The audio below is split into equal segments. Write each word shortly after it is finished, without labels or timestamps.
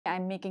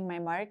I'm making my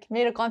mark.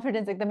 मेरो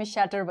confidence एकदमै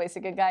shatter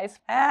भइसक्यो guys.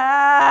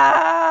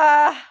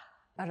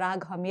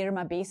 राग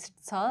हमिरमा based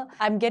छ.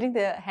 I'm getting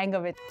the hang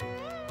of it.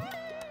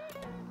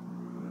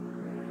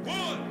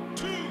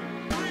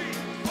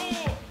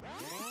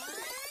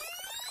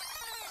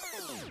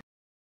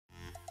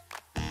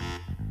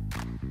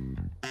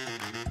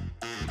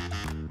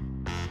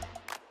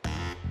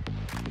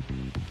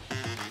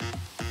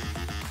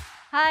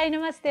 Hi,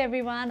 namaste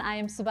everyone. I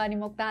am Subani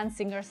Moktan,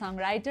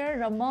 singer-songwriter.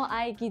 र म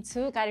आएकी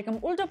छु कार्यक्रम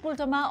उल्टो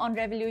पुल्टोमा on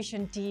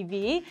Revolution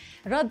TV.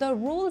 र the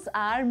rules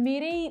are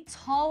मेरै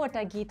 6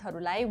 वटा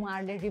गीतहरूलाई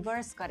उहाँहरूले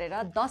रिभर्स गरेर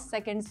 10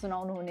 सेकेन्ड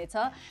सुनाउनु हुनेछ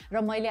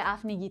र मैले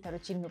आफ्नै गीतहरू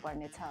चिन्नु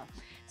पर्ने छ.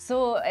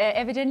 So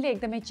evidently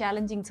एकदमै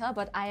challenging छ,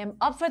 but I am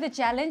up for the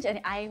challenge and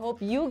I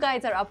hope you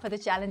guys are up for the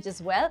challenge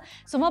as well.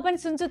 So म पनि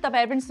सुन्छु,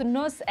 तपाईहरु पनि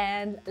सुन्नुहोस्,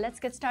 and let's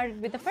get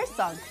started with the first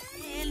song.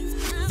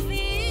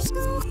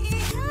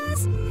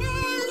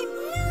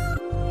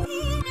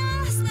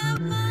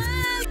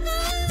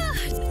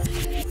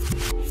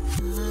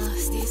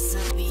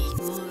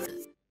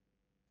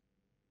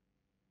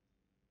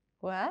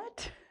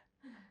 What?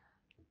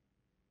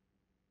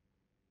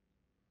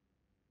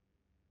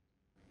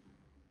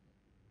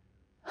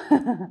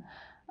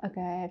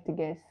 Okay, I have to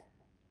guess.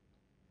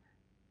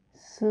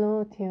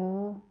 Slow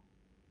थियो,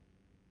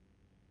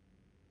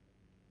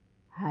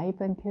 high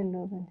पनि थियो,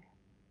 low पनि थियो.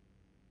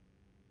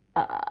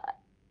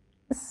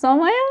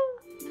 समय?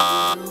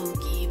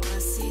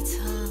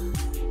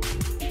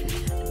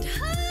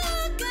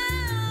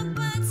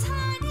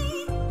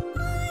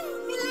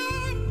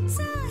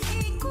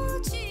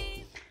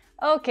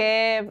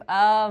 Okay,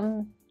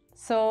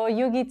 so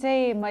यो गीत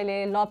चाहिँ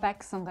मैले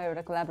लप्याकसँग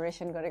एउटा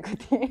कोलाबोरेसन गरेको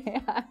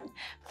थिएँ.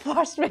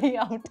 फर्स्ट वे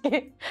आउट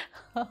के.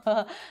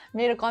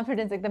 मेरो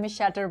कन्फिडेन्स एकदमै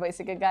shatter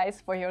भइसक्यो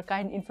guys, for your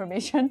kind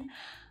information.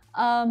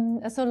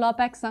 So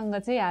लप्याकसँग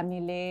चाहिँ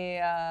हामीले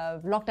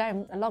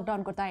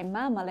लकडाउनको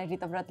टाइममा मलाई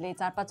रितव्रतले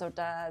 4-5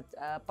 वटा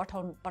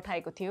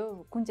पठाएको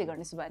थियो, कुन चाहिँ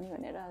गर्ने सुबानी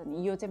भनेर,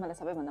 अनि यो चाहिँ मलाई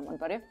सबैभन्दा मन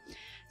पर्यो.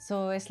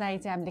 सो यसलाई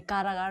चाहिँ हामीले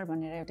कारागार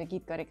भनेर एउटा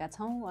गीत गरेका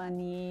छौं,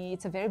 अनि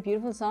it's a very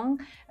beautiful song.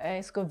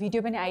 यसको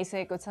भिडियो पनि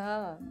आइसकेको छ.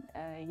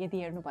 यदि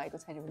हेर्नु भएको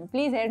छैन भने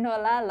प्लिज हेर्नु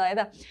होला ल है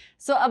त.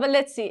 सो अब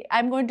let's see, I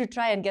am going to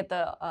try and get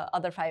the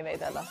other 5 है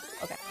त ल.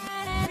 Okay.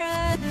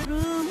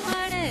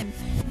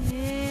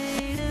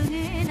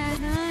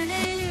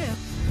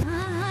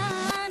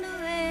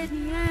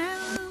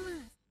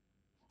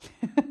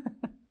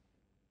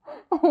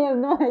 I have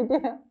no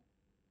idea.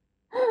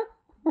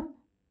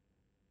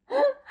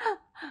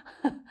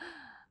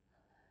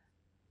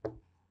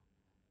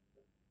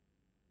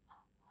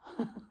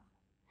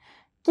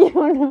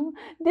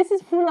 This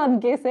is full on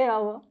guess hai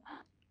अब.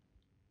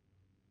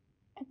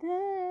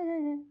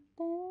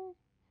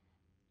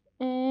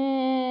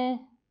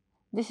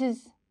 This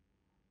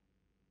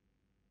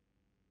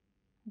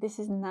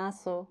is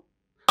Naso.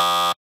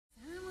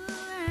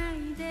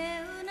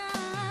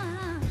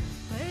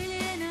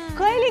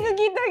 कहिलेको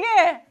गीत हो के?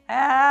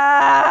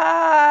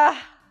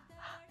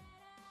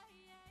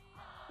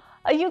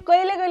 यो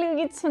कहिलेको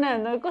गीत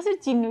सुनायो कसरी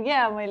चिन्नु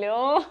क्या मैले.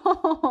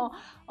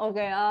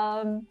 ओके,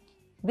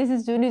 दिस इज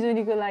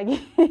जुनीको लागि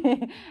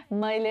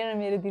मैले र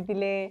मेरो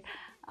दिदीले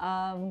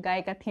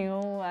गाएका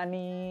थियौँ,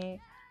 अनि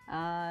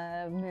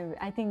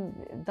आई थिङ्क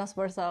 10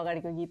 वर्ष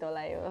अगाडिको गीत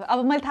होला यो.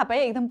 अब मैले थाहा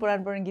पाएँ एकदम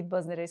पुरानो गीत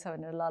बज्ने रहेछ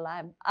भनेर.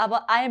 ल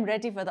अब I am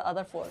ready for the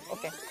other 4.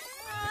 Okay.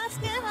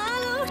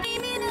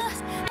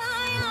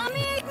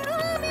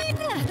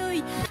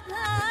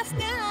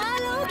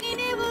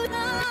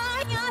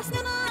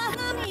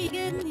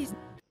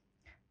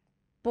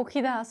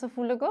 पोखिँदा हाँसो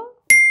फुलेको.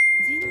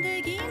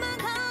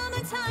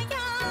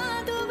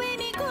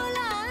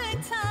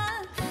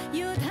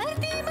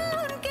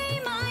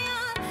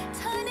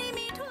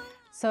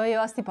 सो यो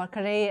अस्ति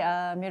भर्खरै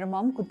मेरो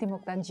मम कुन्ती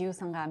मोक्तान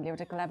ज्यूसँग हामीले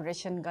एउटा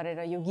कोलाबोरेसन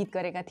गरेर यो गीत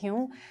गरेका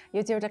थियौँ.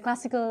 यो चाहिँ एउटा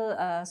क्लासिकल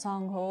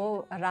सङ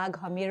हो, राग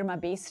हमिरमा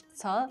बेस्ड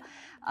छ,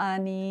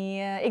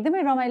 अनि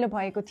एकदमै रमाइलो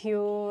भएको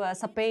थियो.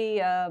 सबै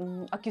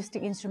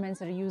अक्युस्टिक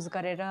इन्स्ट्रुमेन्ट्सहरू युज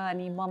गरेर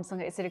अनि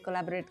ममसँग यसरी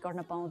कोलाबोरेट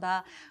गर्न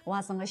पाउँदा,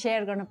 उहाँसँग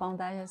सेयर गर्न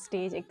पाउँदा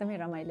स्टेज एकदमै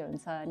रमाइलो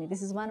हुन्छ. अनि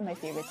this is one of my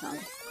favourite song.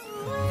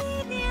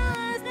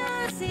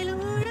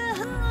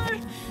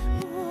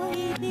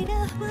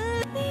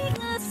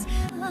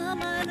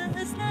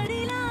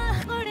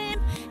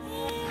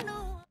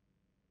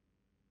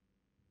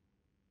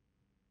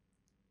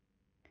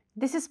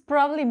 This is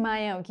probably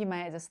माया हो कि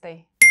माया जस्तै.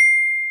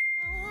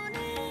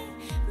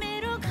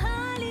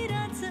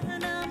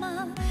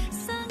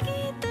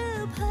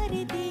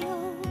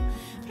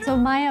 So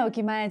माया हो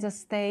कि माया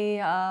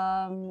जस्तै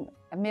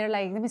मेरो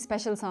लागि एकदमै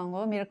स्पेशल सङ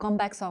हो. मेरो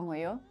कमब्याक सङ हो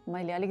यो.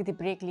 मैले अलिकति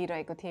ब्रेक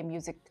लिइरहेको थिएँ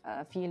म्युजिक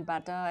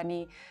फिल्डबाट,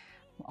 अनि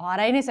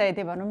हराइ नै सकेको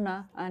थिएँ भनौँ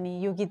न. अनि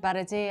यो गीतबाट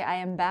चाहिँ आई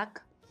एम ब्याक,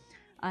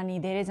 अनि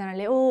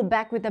धेरैजनाले ओ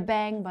ब्याक विथ द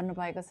ब्याङ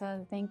भन्नुभएको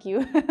छ. Thank you.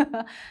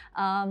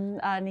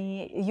 अनि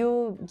यो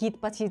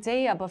गीतपछि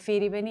चाहिँ अब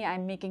फेरि पनि I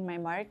am making my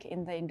mark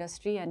in the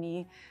industry,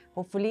 अनि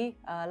होपफुली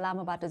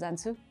लामो बाटो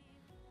जान्छु.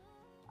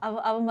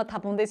 अब म थाहा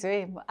पाउँदैछु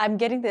है. I am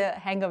getting the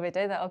hang of it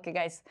है त. ओके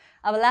गाइस,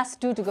 अब last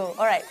 2 to go.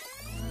 All right.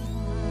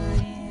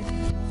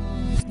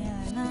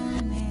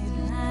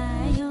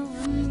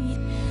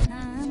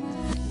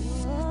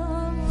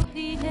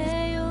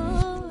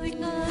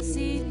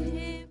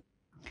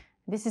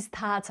 This is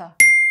थाहा छ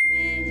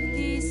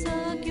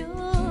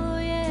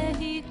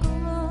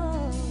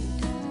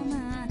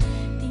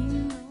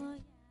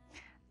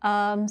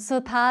सो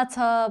थाहा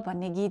छ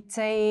भन्ने गीत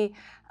चाहिँ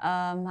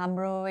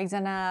हाम्रो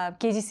एकजना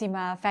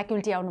केजिसीमा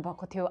फ्याकल्टी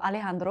आउनुभएको थियो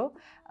आलेहान्द्रो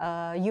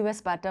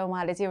युएसबाट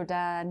उहाँले चाहिँ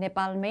एउटा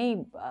नेपालमै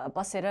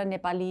बसेर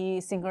नेपाली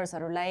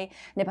सिङ्गर्सहरूलाई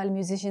नेपाली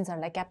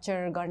म्युजिसियन्सहरूलाई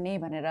क्याप्चर गर्ने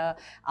भनेर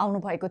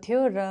आउनुभएको थियो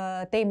र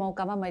त्यही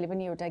मौकामा मैले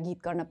पनि एउटा गीत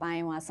गर्न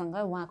पाएँ उहाँसँग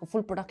उहाँको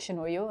फुल प्रोडक्सन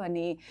हो यो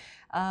अनि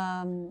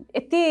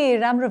यति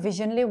राम्रो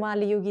भिजनले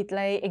उहाँले यो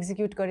गीतलाई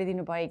एक्जिक्युट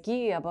गरिदिनु भयो कि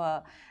अब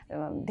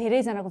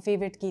धेरैजनाको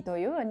फेभरेट गीत हो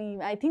यो अनि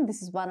I think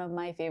this is one of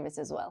my favourites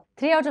as well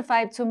 3 out of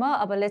 5 छु म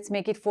अब let's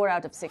make it 4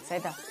 out of 6 है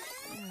त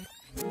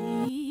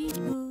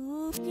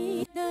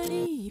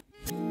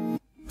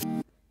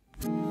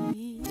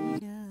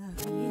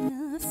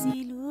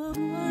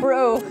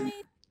Bro,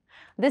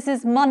 this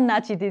is मन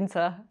नाचिदिन्छ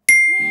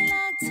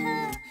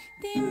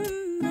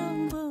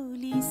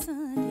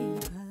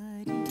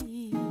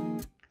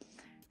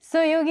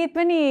सो यो गीत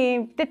पनि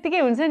त्यत्तिकै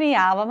हुन्छ नि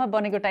हावामा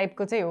बनेको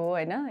टाइपको चाहिँ हो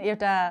हैन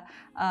एउटा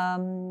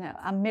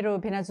मेरो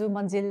भेनाजु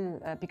मन्जिल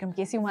विक्रम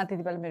केसी उहाँ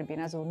त्यति बेला मेरो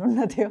भेनाजु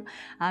हुनुहुन्न थियो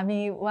हामी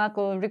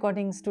उहाँको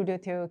रेकर्डिङ स्टुडियो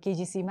थियो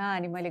केजिसीमा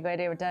अनि मैले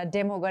गएर एउटा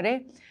डेमो गरेँ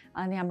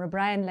अनि हाम्रो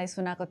ब्रायनलाई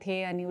सुनाएको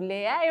थिएँ अनि उसले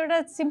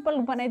एउटा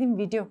सिम्पल बनाइदिउँ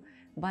भिडियो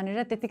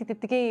भनेर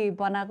त्यत्तिकै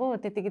बनाएको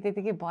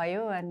त्यत्तिकै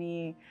भयो अनि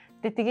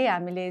त्यत्तिकै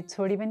हामीले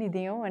छोडी पनि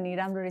दियौँ अनि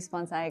राम्रो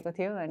रिस्पोन्स आएको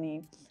थियो अनि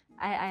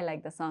I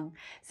like the song.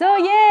 So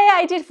yeah,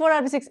 I did 4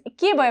 out of 6.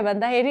 के भयो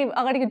भन्दाखेरि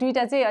अगाडिको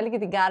दुईटा चाहिँ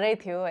अलिकति गाह्रै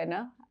थियो हैन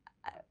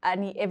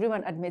अनि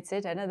everyone admits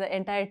it हैन the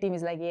entire team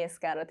is like yes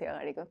गाह्रो थियो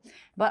अगाडिको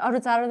but अरु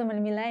चारवटा त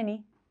मैले मिलाएँ नि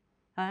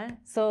हैन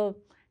so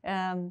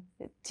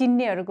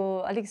चिन्नेहरुको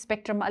अलिक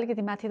स्पेक्ट्रममा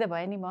अलिकति माथि त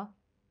भयो नि म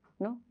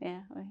no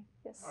yeah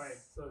yes all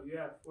right so you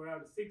have 4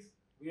 out of 6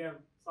 we have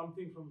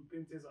something from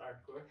Pinch's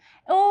Artcore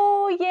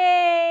oh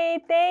yay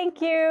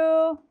thank you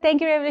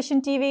Revolution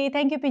TV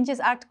thank you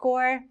Pinch's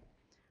Artcore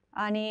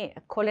अनि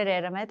खोलेर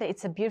हेरौँ है त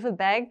it's a beautiful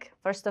bag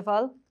first of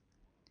all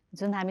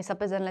जुन हामी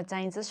सबैजनालाई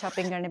चाहिन्छ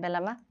shopping गर्ने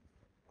बेलामा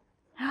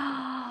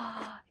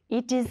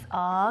it is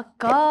a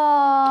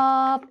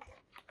cup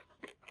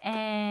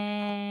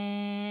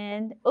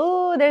and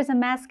oh there is a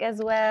mask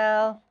as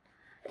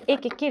well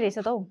के रहेछ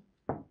त हौ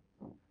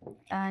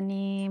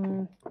अनि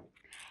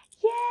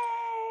yay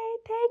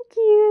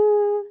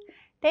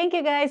thank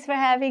you guys for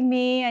having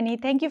me अनि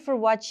thank you for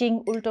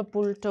watching Ulto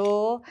Pulto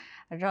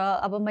र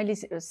अब मैले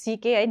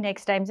सिकेँ है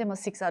नेक्स्ट टाइम चाहिँ म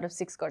 6 out of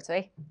 6 गर्छु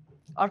है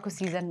अर्को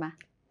सिजनमा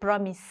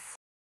प्रमिस